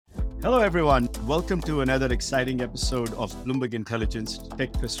Hello, everyone. Welcome to another exciting episode of Bloomberg Intelligence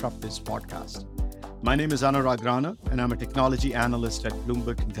Tech Disruptors podcast. My name is Anurag Rana, and I'm a technology analyst at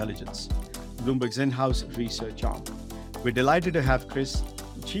Bloomberg Intelligence, Bloomberg's in-house research arm. We're delighted to have Chris,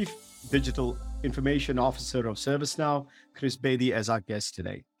 Chief Digital Information Officer of ServiceNow, Chris Bedi, as our guest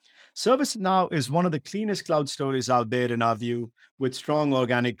today. ServiceNow is one of the cleanest cloud stories out there in our view, with strong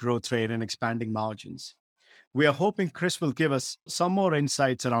organic growth rate and expanding margins. We are hoping Chris will give us some more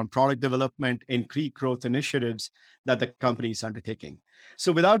insights around product development and key growth initiatives that the company is undertaking.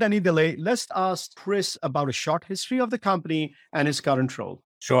 So without any delay, let's ask Chris about a short history of the company and his current role.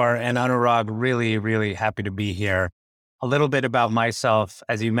 Sure. And Anurag, really happy to be here. A little bit about myself.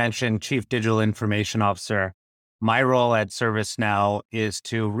 As you mentioned, Chief Digital Information Officer. My role at ServiceNow is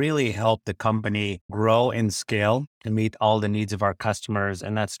to really help the company grow and scale to meet all the needs of our customers.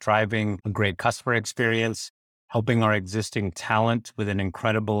 And that's driving a great customer experience, helping our existing talent with an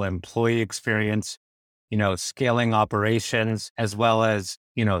incredible employee experience, scaling operations, as well as,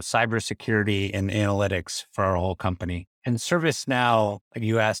 cybersecurity and analytics for our whole company. And ServiceNow,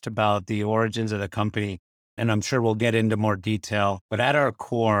 you asked about the origins of the company, and I'm sure we'll get into more detail, but at our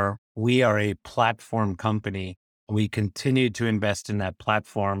core, we are a platform company. We continue to invest in that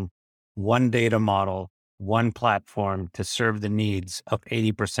platform, one data model, one platform to serve the needs of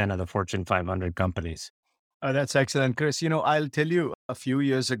 80% of the Fortune 500 companies. That's excellent, Chris. I'll tell you, a few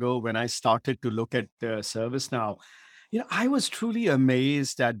years ago when I started to look at ServiceNow, I was truly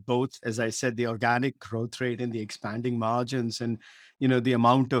amazed at both, as I said, the organic growth rate and the expanding margins and, the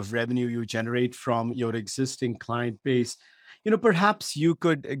amount of revenue you generate from your existing client base. Perhaps you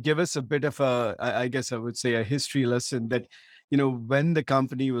could give us a bit of I guess I would say a history lesson that, when the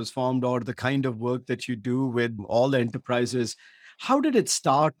company was formed or the kind of work that you do with all the enterprises. How did it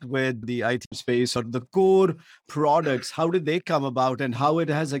start with the IT space or the core products? How did they come about and how it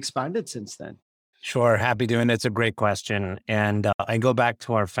has expanded since then? Sure, happy to. And it's a great question. And I go back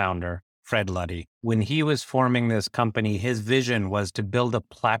to our founder, Fred Luddy. When he was forming this company, his vision was to build a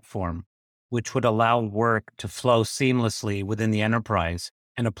platform which would allow work to flow seamlessly within the enterprise,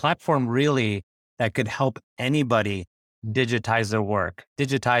 and a platform really that could help anybody digitize their work.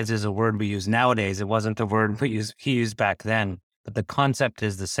 Digitize is a word we use nowadays. It wasn't the word he used back then, but the concept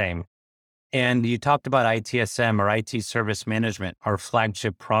is the same. And you talked about ITSM or IT Service Management, our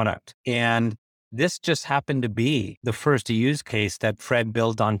flagship product. And this just happened to be the first use case that Fred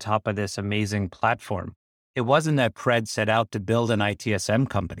built on top of this amazing platform. It wasn't that Fred set out to build an ITSM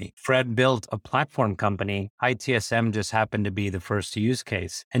company. Fred built a platform company. ITSM just happened to be the first use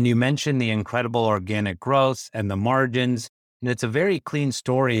case. And you mentioned the incredible organic growth and the margins. And it's a very clean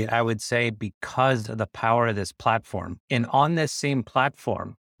story, I would say, because of the power of this platform. And on this same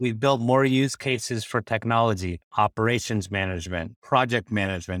platform, we've built more use cases for technology, operations management, project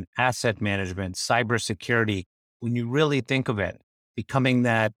management, asset management, cybersecurity. When you really think of it, becoming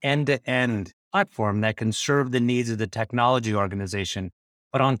that end-to-end platform that can serve the needs of the technology organization.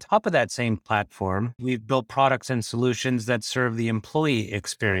 But on top of that same platform, we've built products and solutions that serve the employee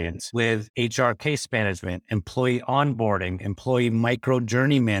experience with HR case management, employee onboarding, employee micro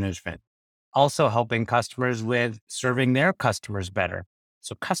journey management, also helping customers with serving their customers better.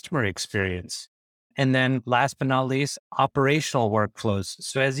 So customer experience. And then last but not least, operational workflows.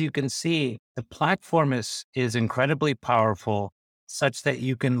 So as you can see, the platform is incredibly powerful, such that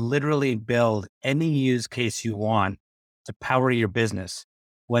you can literally build any use case you want to power your business,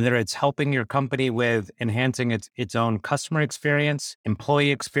 whether it's helping your company with enhancing its own customer experience, employee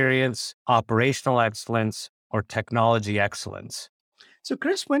experience, operational excellence, or technology excellence. So,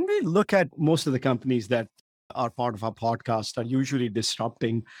 Chris, when we look at most of the companies that are part of our podcast are usually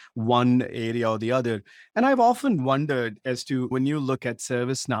disrupting one area or the other. And I've often wondered as to when you look at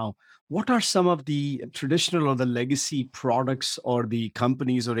ServiceNow, what are some of the traditional or the legacy products or the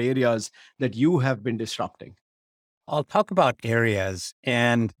companies or areas that you have been disrupting? I'll talk about areas,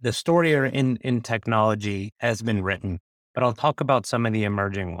 and the story in technology has been written, but I'll talk about some of the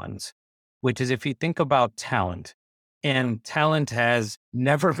emerging ones, which is if you think about talent, and talent has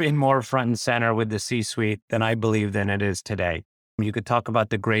never been more front and center with the C-suite than I believe than it is today. You could talk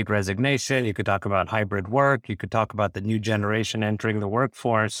about the great resignation. You could talk about hybrid work. You could talk about the new generation entering the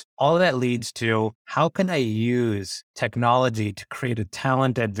workforce. All of that leads to how can I use technology to create a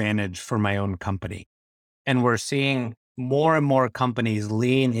talent advantage for my own company? And we're seeing more and more companies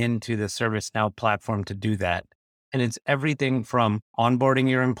lean into the ServiceNow platform to do that. And it's everything from onboarding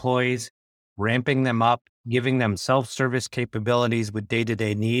your employees, ramping them up, giving them self-service capabilities with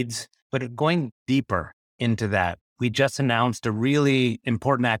day-to-day needs, but going deeper into that. We just announced a really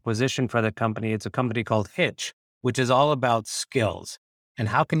important acquisition for the company. It's a company called Hitch, which is all about skills. and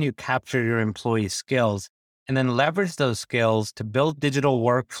how can you capture your employee skills and then leverage those skills to build digital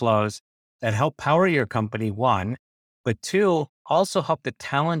workflows that help power your company, one, but two, also help the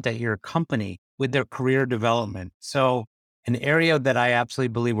talent at your company with their career development. So an area that I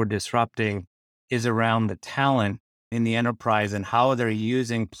absolutely believe we're disrupting is around the talent in the enterprise and how they're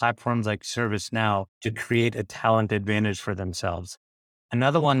using platforms like ServiceNow to create a talent advantage for themselves.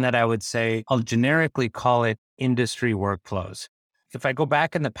 Another one that I would say, I'll generically call it industry workflows. If I go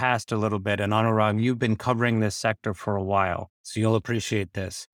back in the past a little bit, and Anurag, you've been covering this sector for a while, so you'll appreciate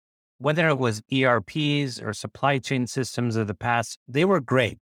this. Whether it was ERPs or supply chain systems of the past, they were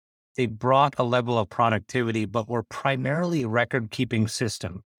great. They brought a level of productivity, but were primarily record-keeping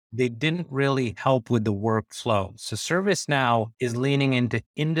system. They didn't really help with the workflow. So ServiceNow is leaning into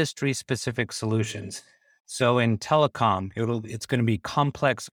industry-specific solutions. So in telecom, it's going to be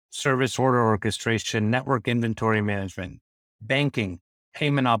complex service order orchestration, network inventory management, banking,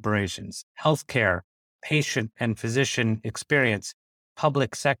 payment operations, healthcare, patient and physician experience,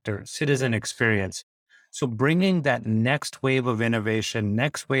 public sector, citizen experience. So bringing that next wave of innovation,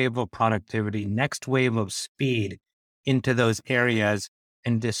 next wave of productivity, next wave of speed into those areas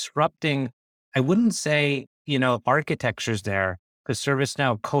and disrupting, I wouldn't say, architectures there, because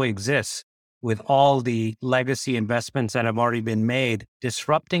ServiceNow coexists with all the legacy investments that have already been made,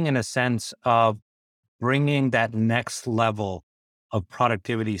 disrupting in a sense of bringing that next level of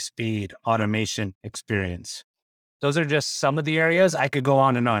productivity, speed, automation experience. Those are just some of the areas. I could go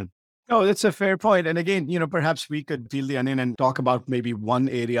on and on. Oh, that's a fair point. And again, perhaps we could peel the onion and talk about maybe one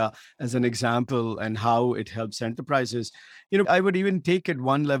area as an example and how it helps enterprises. I would even take it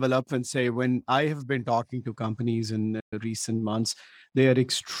one level up and say, when I have been talking to companies in recent months, they are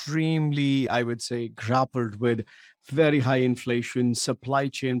extremely, I would say, grappled with very high inflation, supply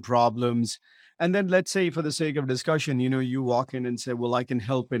chain problems. And then let's say, for the sake of discussion, you walk in and say, well, I can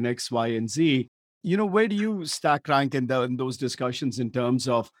help in X, Y, and Z. Where do you stack rank in those discussions in terms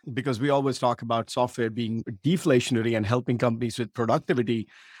of, because we always talk about software being deflationary and helping companies with productivity.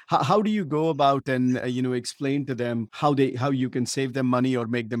 How do you go about and, explain to them how you can save them money or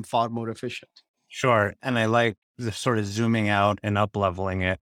make them far more efficient? Sure. And I like the sort of zooming out and up leveling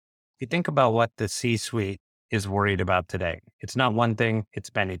it. If you think about what the C-suite is worried about today, it's not one thing, it's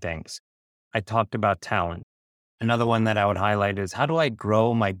many things. I talked about talent. Another one that I would highlight is, how do I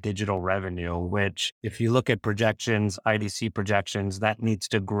grow my digital revenue? Which, if you look at projections, IDC projections, that needs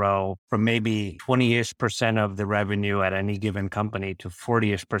to grow from maybe 20-ish% of the revenue at any given company to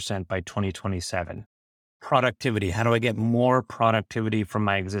 40-ish% by 2027. Productivity. How do I get more productivity from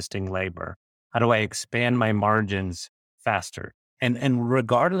my existing labor? How do I expand my margins faster? And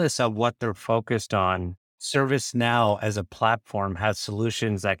regardless of what they're focused on, ServiceNow as a platform has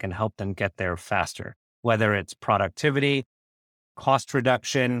solutions that can help them get there faster, whether it's productivity, cost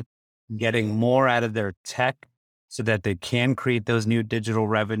reduction, getting more out of their tech so that they can create those new digital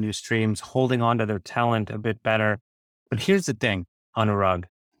revenue streams, holding on to their talent a bit better. But here's the thing, Anurag,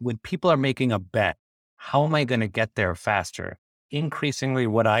 when people are making a bet, how am I going to get there faster? Increasingly,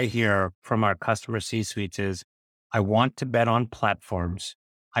 what I hear from our customer C-suites is, I want to bet on platforms.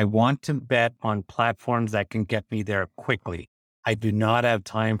 I want to bet on platforms that can get me there quickly. I do not have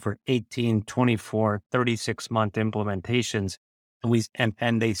time for 18, 24, 36-month implementations.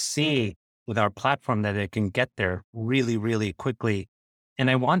 And they see with our platform that it can get there really, really quickly. And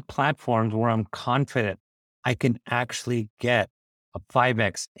I want platforms where I'm confident I can actually get a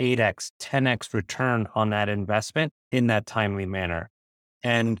 5x, 8x, 10x return on that investment in that timely manner.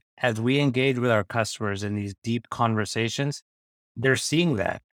 And as we engage with our customers in these deep conversations, they're seeing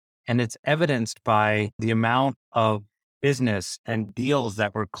that. And it's evidenced by the amount of business and deals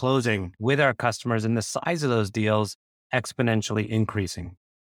that we're closing with our customers and the size of those deals exponentially increasing.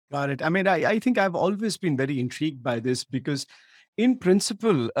 Got it. I mean, I think I've always been very intrigued by this because, in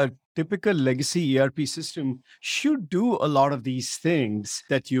principle, a typical legacy ERP system should do a lot of these things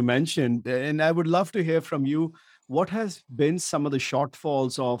that you mentioned. And I would love to hear from you, what has been some of the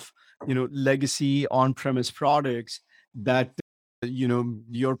shortfalls of, legacy on-premise products that,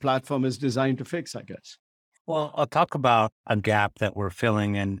 your platform is designed to fix, I guess. Well, I'll talk about a gap that we're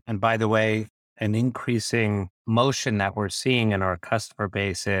filling. And by the way, an increasing motion that we're seeing in our customer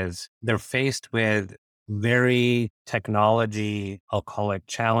base is they're faced with very technology, I'll call it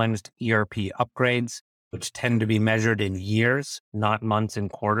challenged ERP upgrades, which tend to be measured in years, not months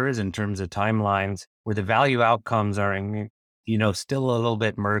and quarters in terms of timelines, where the value outcomes are, still a little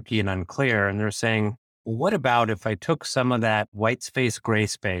bit murky and unclear. And they're saying, well, what about if I took some of that white space, gray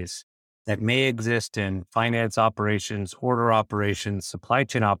space that may exist in finance operations, order operations, supply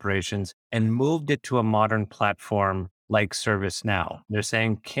chain operations, and moved it to a modern platform like ServiceNow. They're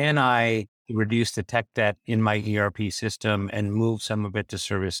saying, can I reduce the tech debt in my ERP system and move some of it to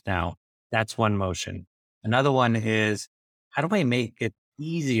ServiceNow? That's one motion. Another one is, how do I make it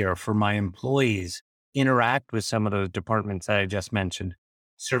easier for my employees interact with some of those departments that I just mentioned?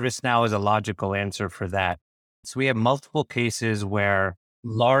 ServiceNow is a logical answer for that. So we have multiple cases where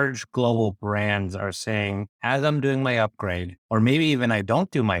large global brands are saying, as I'm doing my upgrade, or maybe even I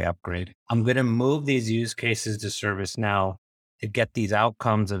don't do my upgrade, I'm going to move these use cases to ServiceNow to get these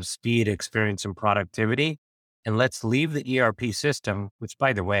outcomes of speed, experience, and productivity. And let's leave the ERP system, which,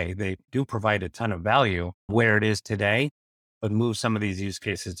 by the way, they do provide a ton of value where it is today, but move some of these use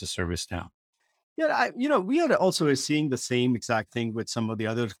cases to ServiceNow. Yeah, we are also seeing the same exact thing with some of the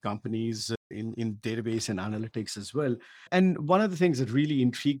other companies in database and analytics as well. And one of the things that really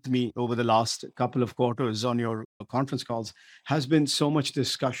intrigued me over the last couple of quarters on your conference calls has been so much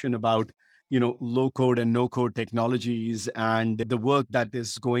discussion about, low code and no code technologies and the work that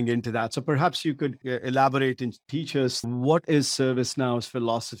is going into that. So perhaps you could elaborate and teach us what is ServiceNow's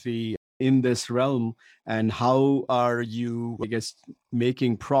philosophy in this realm, and how are you, I guess,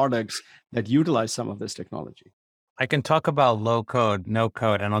 making products that utilize some of this technology? I can talk about low code, no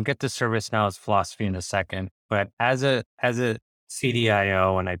code, and I'll get to ServiceNow's philosophy in a second. But as a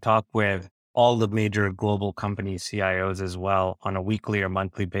CDIO, and I talk with all the major global company CIOs as well on a weekly or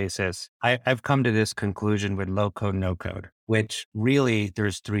monthly basis, I've come to this conclusion with low code, no code, which really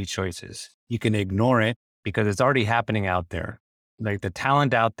there's three choices. You can ignore it because it's already happening out there. Like the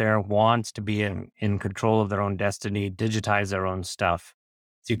talent out there wants to be in control of their own destiny, digitize their own stuff.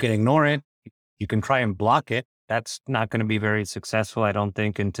 So you can ignore it. You can try and block it. That's not going to be very successful, I don't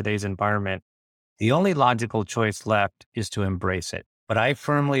think, in today's environment. The only logical choice left is to embrace it. But I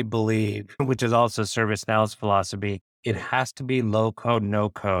firmly believe, which is also ServiceNow's philosophy, it has to be low code, no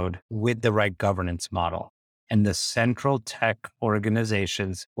code with the right governance model. And the central tech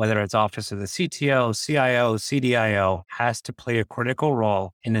organizations, whether it's Office of the CTO, CIO, CDIO, has to play a critical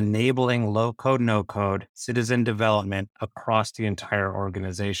role in enabling low code, no code citizen development across the entire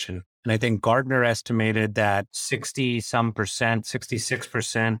organization. And I think Gartner estimated that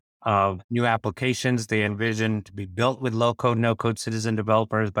 66% of new applications they envision to be built with low code, no code citizen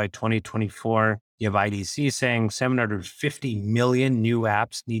developers by 2024. You have IDC saying 750 million new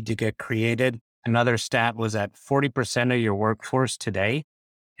apps need to get created. Another stat was that 40% of your workforce today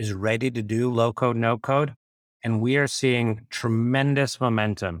is ready to do low code, no code. And we are seeing tremendous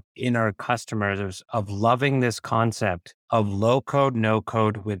momentum in our customers of loving this concept of low code, no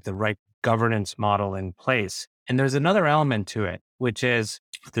code with the right governance model in place. And there's another element to it, which is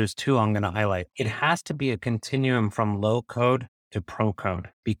there's two I'm going to highlight. It has to be a continuum from low code to pro code,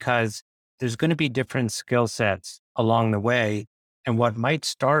 because there's going to be different skill sets along the way. And what might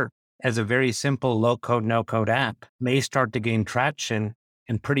start as a very simple low code, no code app may start to gain traction.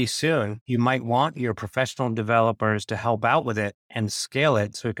 And pretty soon you might want your professional developers to help out with it and scale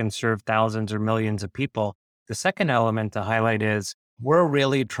it so it can serve thousands or millions of people. The second element to highlight is we're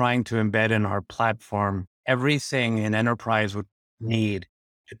really trying to embed in our platform everything an enterprise would need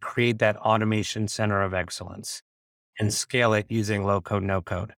to create that automation center of excellence and scale it using low code, no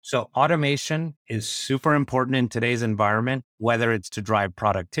code. So automation is super important in today's environment, whether it's to drive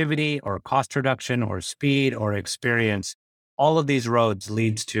productivity or cost reduction or speed or experience. All of these roads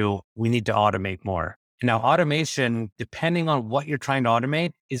leads to, we need to automate more. Now, automation, depending on what you're trying to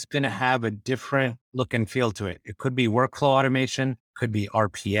automate, is going to have a different look and feel to it. It could be workflow automation, could be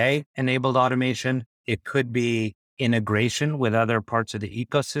RPA enabled automation. It could be integration with other parts of the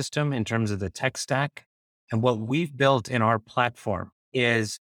ecosystem in terms of the tech stack. And what we've built in our platform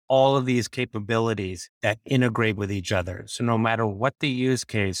is all of these capabilities that integrate with each other. So no matter what the use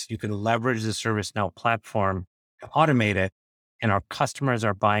case, you can leverage the ServiceNow platform to automate it. And our customers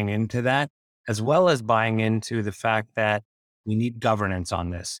are buying into that, as well as buying into the fact that we need governance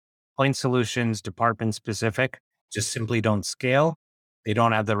on this. Point solutions, department specific, just simply don't scale. They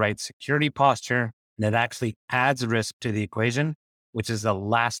don't have the right security posture, and it actually adds risk to the equation, which is the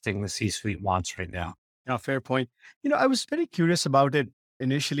last thing the C-suite wants right now. Yeah, fair point. I was very curious about it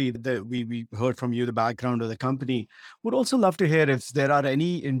initially. That we heard from you the background of the company. Would also love to hear if there are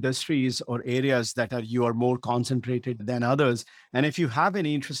any industries or areas that you are more concentrated than others, and if you have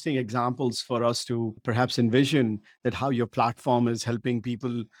any interesting examples for us to perhaps envision that how your platform is helping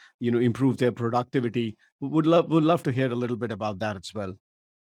people, improve their productivity. Would love to hear a little bit about that as well.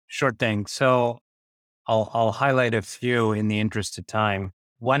 Sure thing. So I'll highlight a few in the interest of time.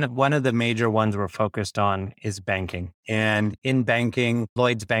 One of the major ones we're focused on is banking. And in banking,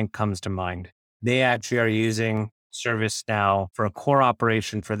 Lloyd's Bank comes to mind. They actually are using ServiceNow for a core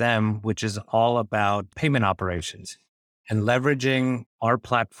operation for them, which is all about payment operations. and leveraging our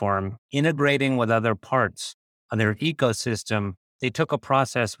platform, integrating with other parts of their ecosystem. They took a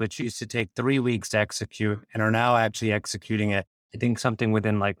process which used to take 3 weeks to execute and are now actually executing it, I think something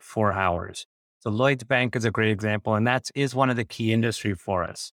within like 4 hours. So Lloyd's Bank is a great example. And that is one of the key industry for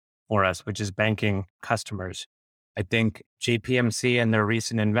us, which is banking customers. I think JPMC and their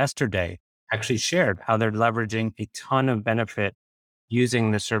recent investor day actually shared how they're leveraging a ton of benefit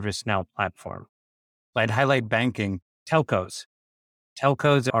using the ServiceNow platform. So I'd highlight banking, telcos.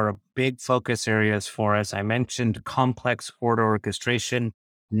 Telcos are a big focus areas for us. I mentioned complex order orchestration,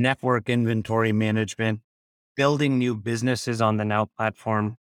 network inventory management, building new businesses on the Now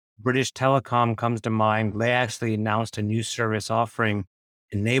platform. British Telecom comes to mind. They actually announced a new service offering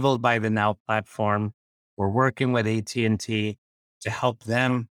enabled by the Now platform. We're working with AT&T to help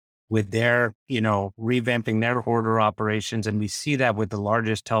them with their, revamping their order operations. And we see that with the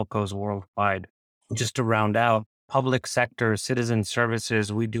largest telcos worldwide. Just to round out, public sector, citizen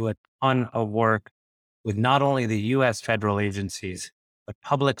services, we do a ton of work with not only the US federal agencies, but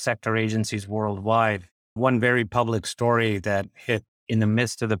public sector agencies worldwide. One very public story that hit in the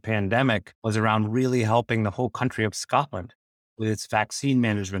midst of the pandemic was around really helping the whole country of Scotland with its vaccine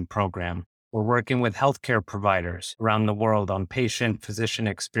management program. We're working with healthcare providers around the world on patient-physician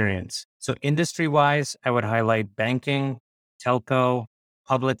experience. So industry-wise, I would highlight banking, telco,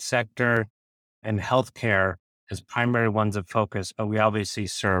 public sector, and healthcare as primary ones of focus, but we obviously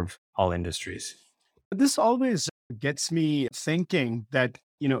serve all industries. This always gets me thinking that,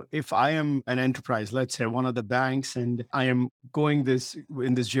 if I am an enterprise, let's say one of the banks, and I am going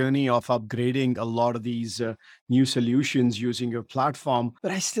in this journey of upgrading a lot of these new solutions using your platform,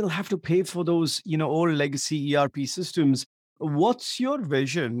 but I still have to pay for those, old legacy ERP systems. What's your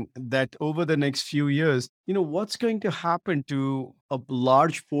vision that over the next few years, what's going to happen to a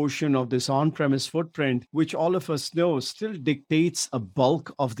large portion of this on-premise footprint, which all of us know still dictates a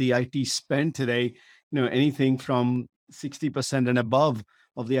bulk of the IT spend today? Anything from 60% and above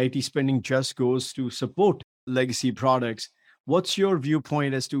of the IT spending just goes to support legacy products. What's your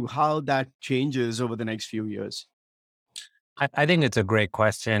viewpoint as to how that changes over the next few years? I think it's a great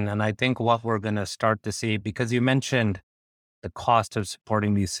question. And I think what we're going to start to see, because you mentioned the cost of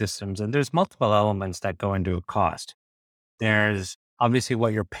supporting these systems, and there's multiple elements that go into a cost. There's obviously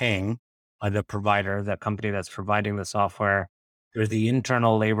what you're paying the provider, that company that's providing the software. There's the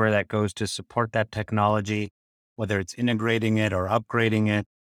internal labor that goes to support that technology, whether it's integrating it or upgrading it.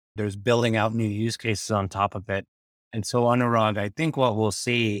 There's building out new use cases on top of it. And so, Anurag, I think what we'll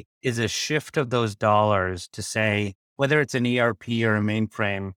see is a shift of those dollars to say, whether it's an ERP or a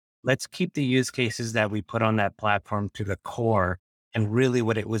mainframe, let's keep the use cases that we put on that platform to the core and really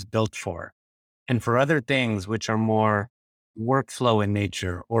what it was built for. And for other things, which are more workflow in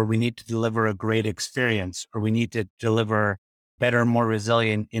nature, or we need to deliver a great experience, or we need to deliver better, more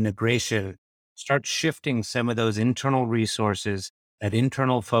resilient integration, start shifting some of those internal resources, that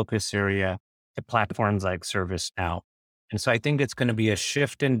internal focus area to platforms like ServiceNow. And so I think it's going to be a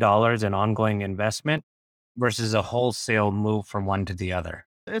shift in dollars and ongoing investment versus a wholesale move from one to the other.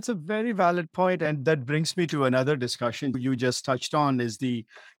 It's a very valid point, and that brings me to another discussion you just touched on is the,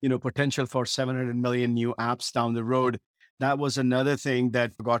 potential for 700 million new apps down the road. That was another thing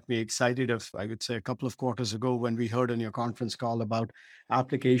that got me excited of, I would say, a couple of quarters ago when we heard on your conference call about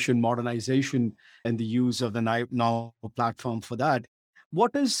application modernization and the use of the Now platform for that.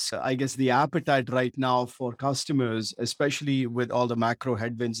 What is, I guess, the appetite right now for customers, especially with all the macro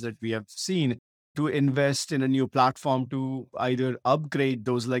headwinds that we have seen, to invest in a new platform to either upgrade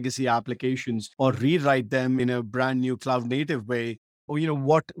those legacy applications or rewrite them in a brand new cloud native way? Or,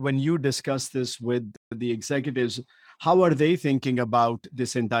 when you discuss this with the executives, how are they thinking about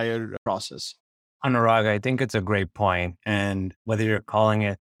this entire process? Anurag, I think it's a great point. And whether you're calling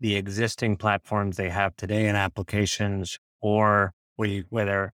it the existing platforms they have today in applications, or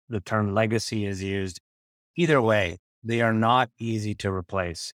whether the term legacy is used, either way, they are not easy to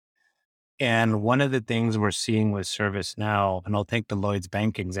replace. And one of the things we're seeing with ServiceNow, and I'll take the Lloyd's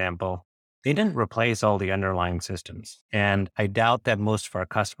Bank example, they didn't replace all the underlying systems. And I doubt that most of our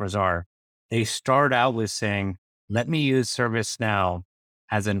customers are. They start out with saying, let me use ServiceNow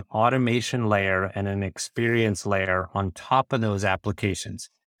as an automation layer and an experience layer on top of those applications.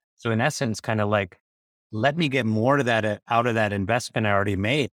 So in essence, kind of like, let me get more of that out of that investment I already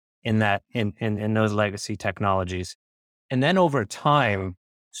made in those legacy technologies. And then over time,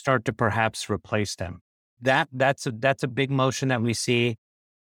 start to perhaps replace them. That's a big motion that we see.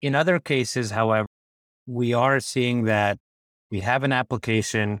 In other cases, however, we are seeing that we have an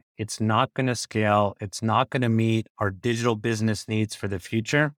application, it's not going to scale, it's not going to meet our digital business needs for the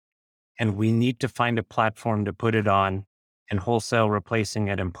future, and we need to find a platform to put it on and wholesale replacing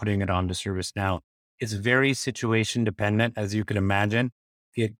it and putting it onto ServiceNow. It's very situation dependent, as you can imagine,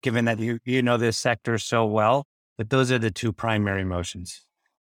 given that you know this sector so well. But those are the two primary motions.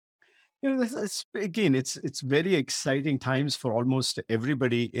 Again, it's very exciting times for almost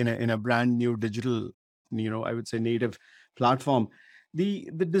everybody in a brand new digital, I would say native platform. The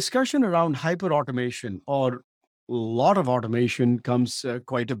discussion around hyper automation or a lot of automation comes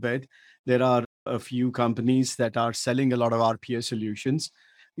quite a bit. There are a few companies that are selling a lot of RPA solutions.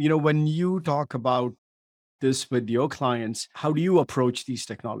 When you talk about this with your clients, how do you approach these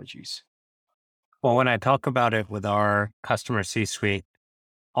technologies? Well, when I talk about it with our customer C-suite,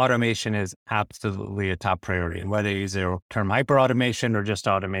 automation is absolutely a top priority. And whether you use the term hyper automation or just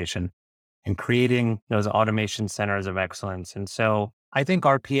automation, and creating those automation centers of excellence. And so I think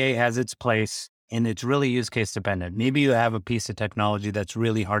RPA has its place and it's really use case dependent. Maybe you have a piece of technology that's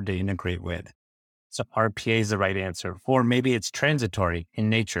really hard to integrate with. So RPA is the right answer. Or maybe it's transitory in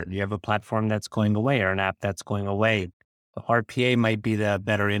nature. You have a platform that's going away or an app that's going away. The RPA might be the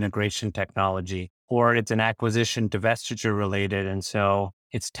better integration technology, or it's an acquisition divestiture related. And so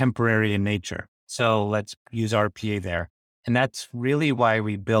it's temporary in nature. So let's use RPA there. And that's really why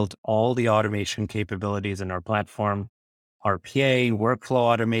we built all the automation capabilities in our platform: RPA,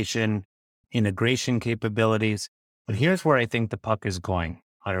 workflow automation, integration capabilities. But here's where I think the puck is going,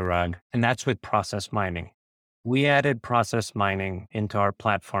 Anurag, and that's with process mining. We added process mining into our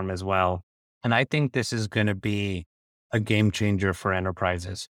platform as well. And I think this is going to be a game changer for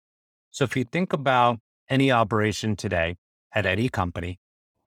enterprises. So if you think about any operation today at any company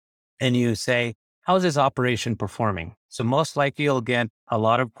and you say, how's this operation performing? So most likely you'll get a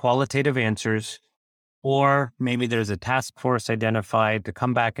lot of qualitative answers, or maybe there's a task force identified to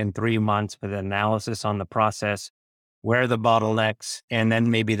come back in 3 months with an analysis on the process, where are the bottlenecks, and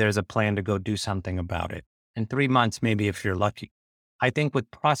then maybe there's a plan to go do something about it. In 3 months, maybe if you're lucky. I think with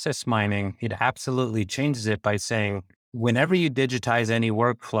process mining, it absolutely changes it by saying, whenever you digitize any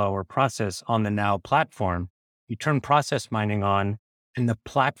workflow or process on the Now platform, you turn process mining on and the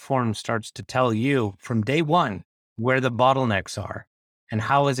platform starts to tell you from day one where the bottlenecks are and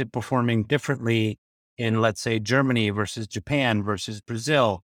how is it performing differently in, let's say, Germany versus Japan versus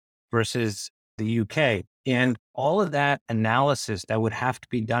Brazil versus the UK. And all of that analysis that would have to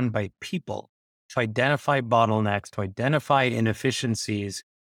be done by people to identify bottlenecks, to identify inefficiencies,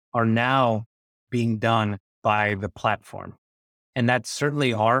 are now being done by the platform. And that's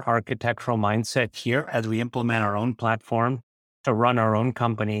certainly our architectural mindset here as we implement our own platform to run our own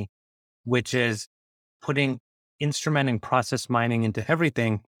company, which is instrumenting process mining into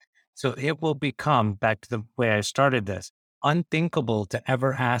everything. So it will become, back to the way I started this, unthinkable to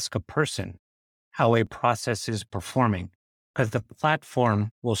ever ask a person how a process is performing, because the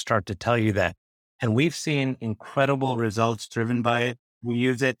platform will start to tell you that. And we've seen incredible results driven by it. We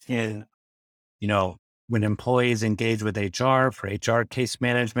use it in, when employees engage with HR for HR case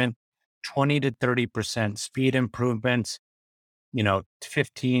management, 20 to 30% speed improvements,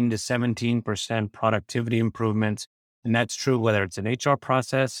 15 to 17% productivity improvements. And that's true whether it's an HR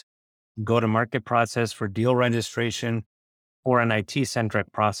process, go-to-market process for deal registration, or an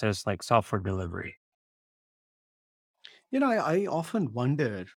IT-centric process like software delivery. I often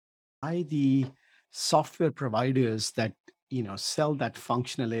wonder why the software providers that, sell that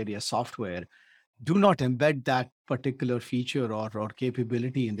functional area software do not embed that particular feature or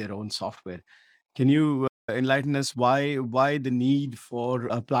capability in their own software. Can you enlighten us why the need for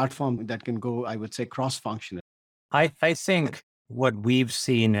a platform that can go, I would say, cross-functional? I think what we've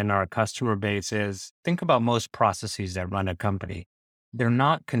seen in our customer base is, think about most processes that run a company. They're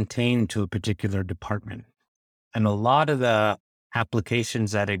not contained to a particular department. And a lot of the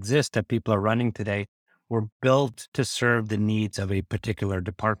applications that exist that people are running today were built to serve the needs of a particular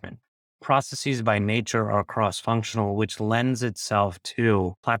department. Processes by nature are cross-functional, which lends itself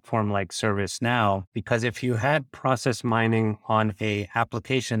to a platform like ServiceNow, because if you had process mining on a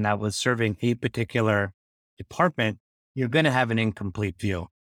application that was serving a particular department, you're going to have an incomplete view.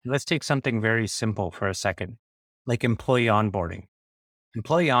 Let's take something very simple for a second, like employee onboarding.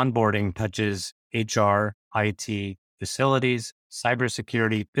 Employee onboarding touches HR, IT, facilities,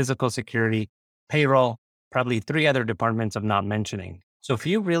 cybersecurity, physical security, payroll, probably 3 other departments I'm not mentioning. So if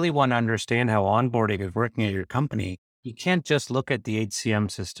you really want to understand how onboarding is working at your company, you can't just look at the HCM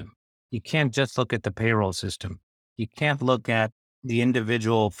system. You can't just look at the payroll system. You can't look at the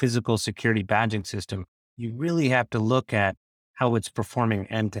individual physical security badging system. You really have to look at how it's performing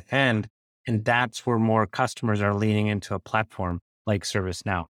end to end. And that's where more customers are leaning into a platform like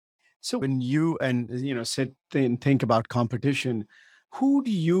ServiceNow. So when you sit and think about competition, Who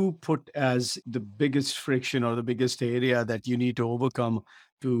do you put as the biggest friction or the biggest area that you need to overcome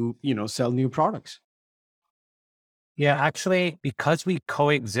to, sell new products? Yeah, actually, because we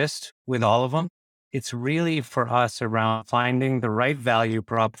coexist with all of them, it's really for us around finding the right value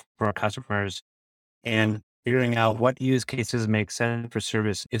prop for our customers and figuring out what use cases make sense for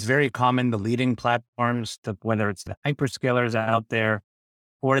service. It's very common, the leading platforms, whether it's the hyperscalers out there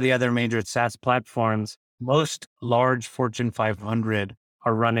or the other major SaaS platforms, most large Fortune 500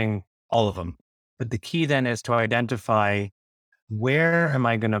 are running all of them. But the key then is to identify, where am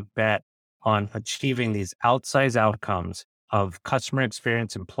I going to bet on achieving these outsized outcomes of customer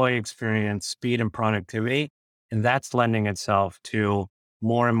experience, employee experience, speed, and productivity? And that's lending itself to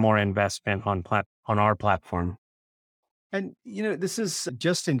more and more investment on our platform. And this is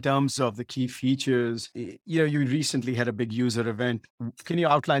just in terms of the key features. You recently had a big user event. Can you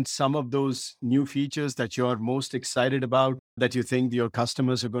outline some of those new features that you're most excited about that you think your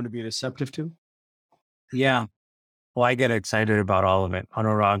customers are going to be receptive to? Yeah. Well, I get excited about all of it,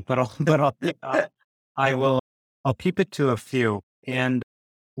 Anurag, I will, I'll keep it to a few. And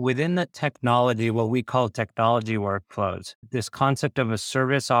within the technology, what we call technology workflows, this concept of a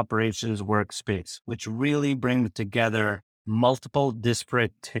service operations workspace, which really brings together multiple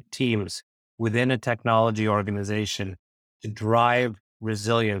disparate teams within a technology organization to drive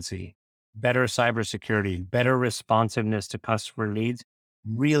resiliency, better cybersecurity, better responsiveness to customer needs.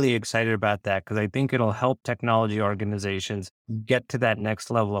 Really excited about that because I think it'll help technology organizations get to that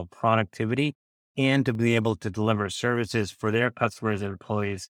next level of productivity and to be able to deliver services for their customers and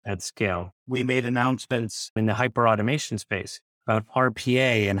employees at scale. We made announcements in the hyperautomation space about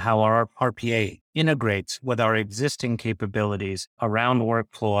RPA and how our RPA integrates with our existing capabilities around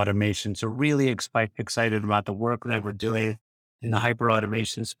workflow automation. So really excited about the work that we're doing in the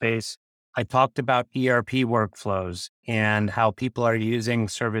hyperautomation space. I talked about ERP workflows and how people are using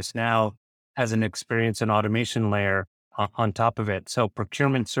ServiceNow as an experience and automation layer on top of it. So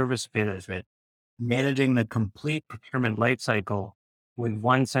procurement service management, managing the complete procurement lifecycle with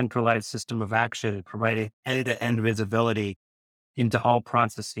one centralized system of action, providing end-to-end visibility into all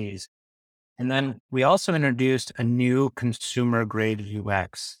processes. And then we also introduced a new consumer grade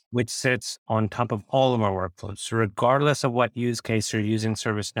UX, which sits on top of all of our workflows. So regardless of what use case you're using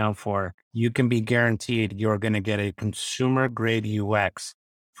ServiceNow for, you can be guaranteed you're going to get a consumer grade UX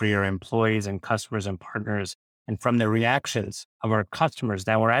for your employees and customers and partners. And from the reactions of our customers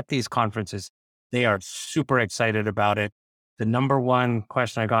that were at these conferences, they are super excited about it. The number one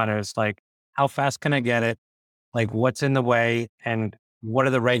question I got is like, how fast can I get it? Like, what's in the way? And what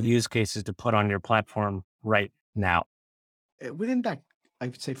are the right use cases to put on your platform right now? Within that, I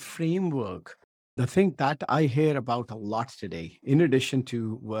would say, framework, the thing that I hear about a lot today, in addition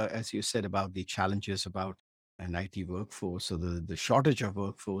to, as you said, about the challenges about an IT workforce or the shortage of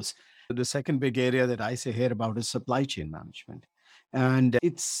workforce, the second big area that I say hear about is supply chain management. And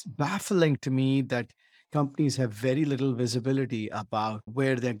it's baffling to me that companies have very little visibility about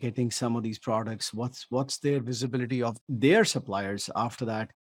where they're getting some of these products, what's their visibility of their suppliers after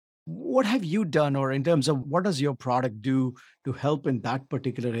that. What have you done, or in terms of what does your product do to help in that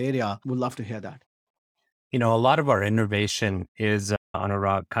particular area? Would love to hear that. A lot of our innovation is on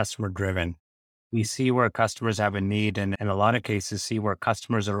a customer driven. We see where customers have a need and in a lot of cases see where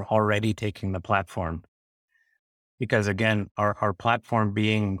customers are already taking the platform. Because again, our platform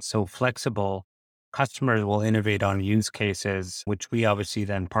being so flexible, customers will innovate on use cases, which we obviously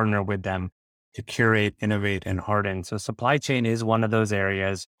then partner with them to curate, innovate, and harden. So supply chain is one of those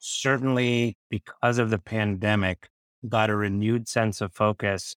areas. Certainly because of the pandemic, got a renewed sense of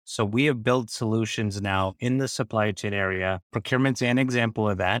focus. So we have built solutions now in the supply chain area. Procurement's an example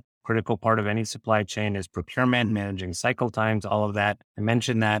of that. Critical part of any supply chain is procurement, managing cycle times, all of that. I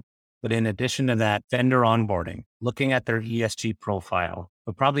mentioned that. But in addition to that, vendor onboarding, looking at their ESG profile,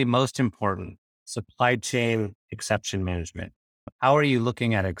 but probably most important, supply chain exception management. How are you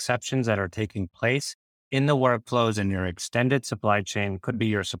looking at exceptions that are taking place in the workflows in your extended supply chain? Could be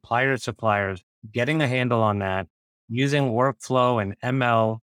your suppliers, getting a handle on that, using workflow and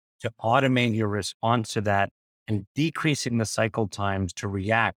ML to automate your response to that and decreasing the cycle times to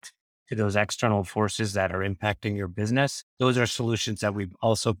react to those external forces that are impacting your business. Those are solutions that we've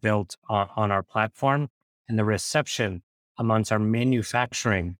also built on our platform. And the reception amongst our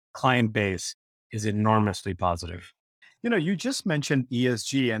manufacturing client base is enormously positive. You just mentioned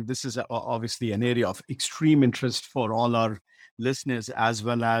ESG, and this is obviously an area of extreme interest for all our listeners, as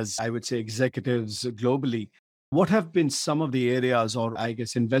well as, I would say, executives globally. What have been some of the areas, or I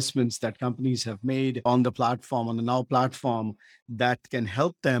guess, investments that companies have made on the platform, on the Now platform, that can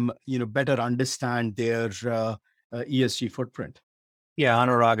help them, better understand their ESG footprint? Yeah,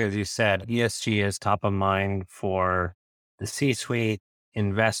 Anurag, as you said, ESG is top of mind for the C-suite,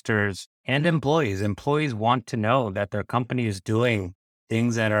 investors, and employees. Employees want to know that their company is doing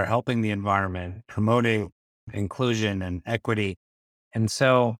things that are helping the environment, promoting inclusion and equity. And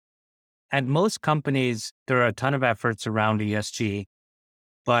so at most companies, there are a ton of efforts around ESG,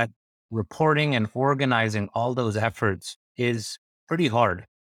 but reporting and organizing all those efforts is pretty hard.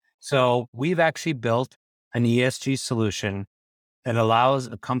 So we've actually built an ESG solution that allows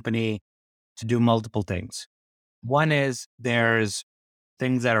a company to do multiple things. One is there's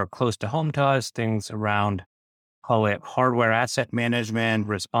things that are close to home to us, things around, call it hardware asset management,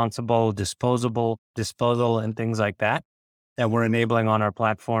 responsible, disposal, and things like that, that we're enabling on our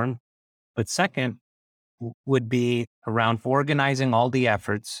platform. But second would be around organizing all the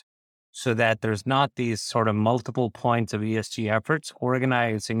efforts so that there's not these sort of multiple points of ESG efforts,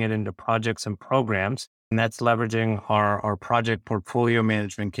 organizing it into projects and programs. And that's leveraging our project portfolio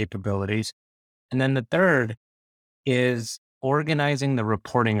management capabilities. And then the third is organizing the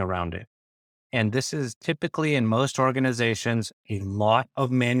reporting around it. And this is typically in most organizations, a lot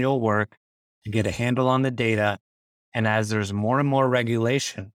of manual work to get a handle on the data. And as there's more and more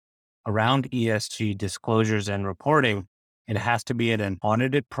regulation around ESG disclosures and reporting, it has to be in an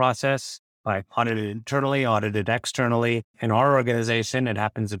audited process, by audited internally, audited externally. In our organization, it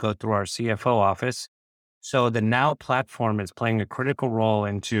happens to go through our CFO office. So the Now platform is playing a critical role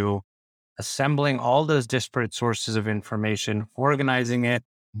into assembling all those disparate sources of information, organizing it,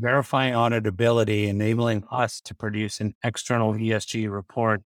 verifying auditability, enabling us to produce an external ESG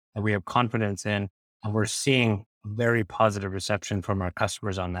report that we have confidence in. And we're seeing very positive reception from our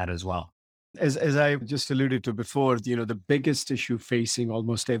customers on that as well. As I just alluded to before, the biggest issue facing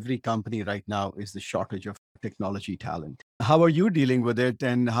almost every company right now is the shortage of technology talent. How are you dealing with it,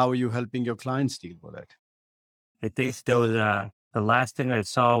 and how are you helping your clients deal with it? I think the last thing I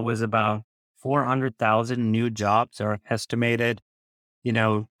saw was about 400,000 new jobs are estimated,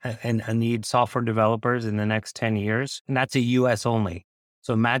 and need software developers in the next 10 years. And that's a US only.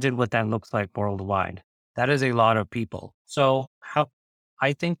 So imagine what that looks like worldwide. That is a lot of people. So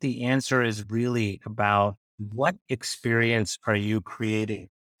I think the answer is really about what experience are you creating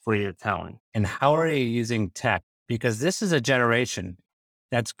for your talent, and how are you using tech? Because this is a generation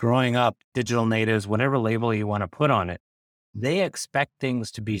that's growing up digital natives, whatever label you want to put on it. They expect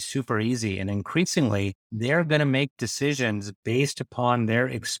things to be super easy. And increasingly, they're going to make decisions based upon their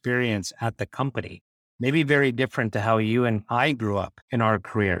experience at the company. Maybe very different to how you and I grew up in our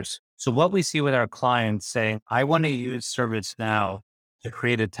careers. So what we see with our clients saying, I want to use ServiceNow to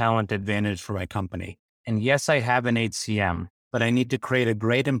create a talent advantage for my company. And yes, I have an HCM, but I need to create a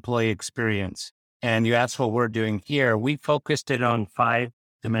great employee experience. And you asked what we're doing here. We focused it on 5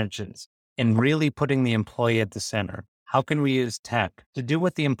 dimensions and really putting the employee at the center. How can we use tech to do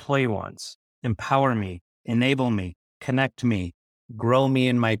what the employee wants? Empower me, enable me, connect me, grow me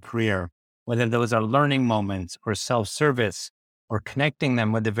in my career, whether those are learning moments or self-service or connecting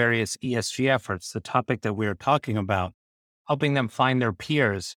them with the various ESG efforts, the topic that we are talking about, helping them find their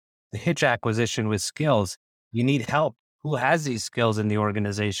peers, the Hitch acquisition with skills. You need help. Who has these skills in the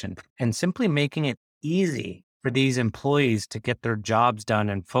organization? And simply making it easy for these employees to get their jobs done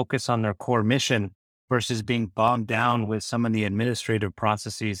and focus on their core mission versus being bogged down with some of the administrative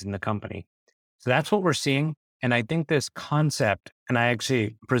processes in the company. So that's what we're seeing. And I think this concept, and I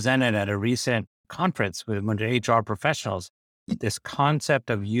actually presented at a recent conference with a bunch of HR professionals, this concept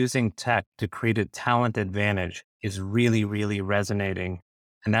of using tech to create a talent advantage is really, really resonating.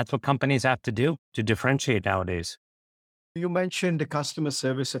 And that's what companies have to do to differentiate nowadays. You mentioned the customer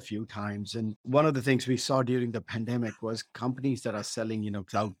service a few times, and one of the things we saw during the pandemic was companies that are selling,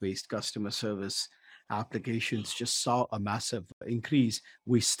 cloud-based customer service applications just saw a massive increase.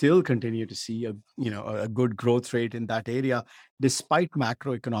 We still continue to see a good growth rate in that area despite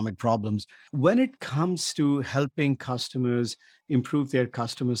macroeconomic problems. When it comes to helping customers improve their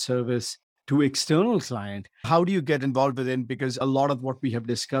customer service to external client, how do you get involved with it? Because a lot of what we have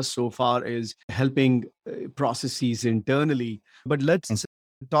discussed so far is helping processes internally, but let's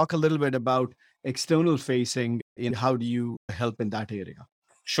talk a little bit about external facing, and how do you help in that area?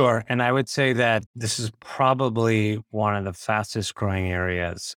 Sure. And I would say that this is probably one of the fastest growing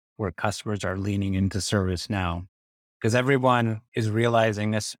areas where customers are leaning into service now, because everyone is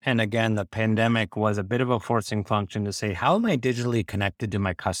realizing this. And again, the pandemic was a bit of a forcing function to say, how am I digitally connected to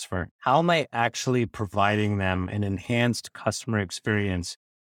my customer? How am I actually providing them an enhanced customer experience,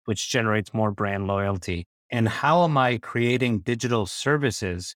 which generates more brand loyalty? And how am I creating digital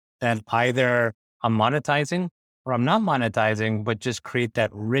services that either I'm monetizing or I'm not monetizing, but just create that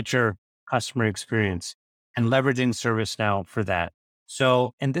richer customer experience, and leveraging ServiceNow for that?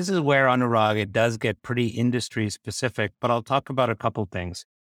 So, and this is where Anurag, it does get pretty industry specific, but I'll talk about a couple things.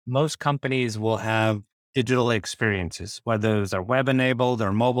 Most companies will have digital experiences, whether those are web enabled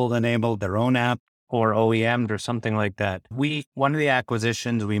or mobile enabled, their own app or OEM'd or something like that. One of the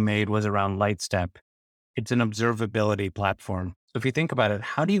acquisitions we made was around Lightstep. It's an observability platform. So if you think about it,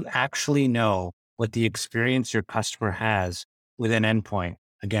 how do you actually know what the experience your customer has with an endpoint?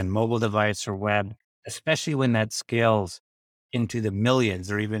 Again, mobile device or web, especially when that scales into the millions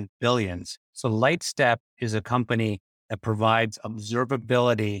or even billions. So Lightstep is a company that provides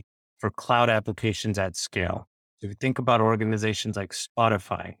observability for cloud applications at scale. So if you think about organizations like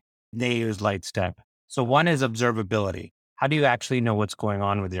Spotify, they use Lightstep. So one is observability. How do you actually know what's going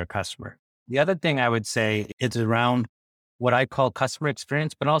on with your customer? The other thing I would say is around what I call customer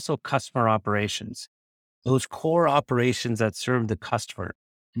experience, but also customer operations. Those core operations that serve the customer.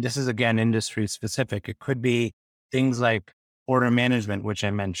 And this is again, industry specific. It could be things like order management, which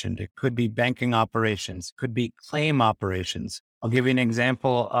I mentioned. It could be banking operations, could be claim operations. I'll give you an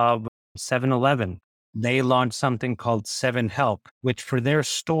example of 7-Eleven. They launched something called 7 Help, which for their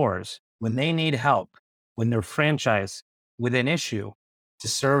stores, when they need help, when they're franchised with an issue to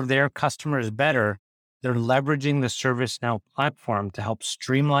serve their customers better, they're leveraging the ServiceNow platform to help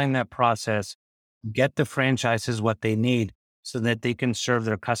streamline that process, get the franchises what they need so that they can serve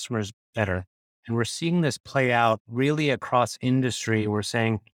their customers better. And we're seeing this play out really across industry. We're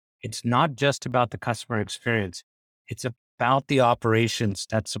saying it's not just about the customer experience. It's about the operations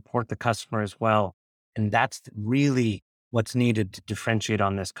that support the customer as well. And that's really what's needed to differentiate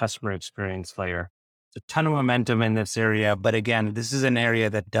on this customer experience layer. There's a ton of momentum in this area. But again, this is an area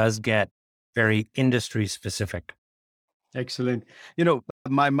that does get very industry specific. Excellent.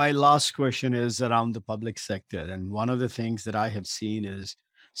 My last question is around the public sector. And one of the things that I have seen is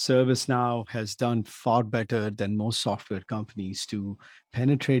ServiceNow has done far better than most software companies to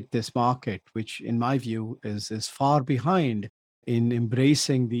penetrate this market, which in my view is far behind in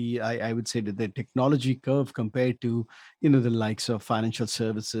embracing I would say the technology curve compared to, the likes of financial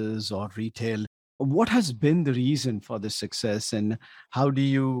services or retail. What has been the reason for this success, and how do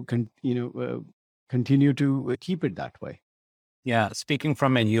you continue to keep it that way? Yeah, speaking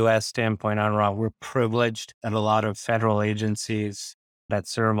from a US standpoint, Anurag, we're privileged that a lot of federal agencies that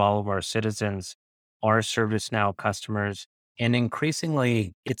serve all of our citizens are ServiceNow customers. And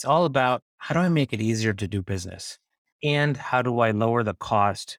increasingly, it's all about how do I make it easier to do business? And how do I lower the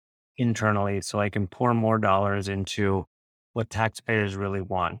cost internally so I can pour more dollars into what taxpayers really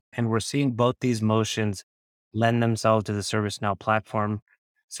want? And we're seeing both these motions lend themselves to the ServiceNow platform.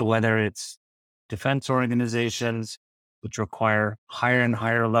 So whether it's defense organizations, which require higher and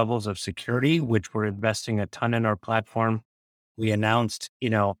higher levels of security, which we're investing a ton in our platform. We announced,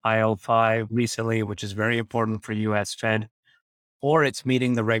 IL5 recently, which is very important for US Fed, or it's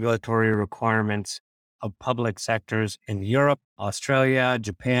meeting the regulatory requirements of public sectors in Europe, Australia,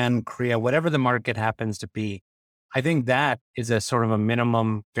 Japan, Korea, whatever the market happens to be. I think that is a sort of a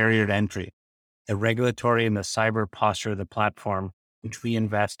minimum barrier to entry, the regulatory and the cyber posture of the platform, which we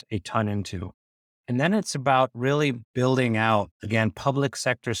invest a ton into. And then it's about really building out, again, public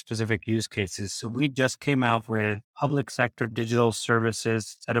sector specific use cases. So we just came out with public sector digital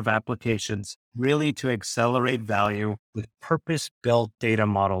services set of applications, really to accelerate value with purpose-built data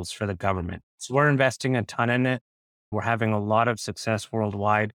models for the government. So we're investing a ton in it. We're having a lot of success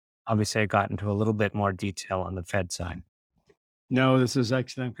worldwide. Obviously, I got into a little bit more detail on the Fed side. No, this is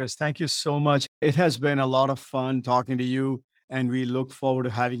excellent, Chris. Thank you so much. It has been a lot of fun talking to you, and we look forward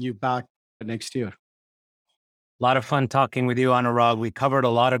to having you back next year. A lot of fun talking with you, Anurag. We covered a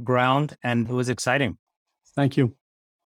lot of ground and it was exciting. Thank you.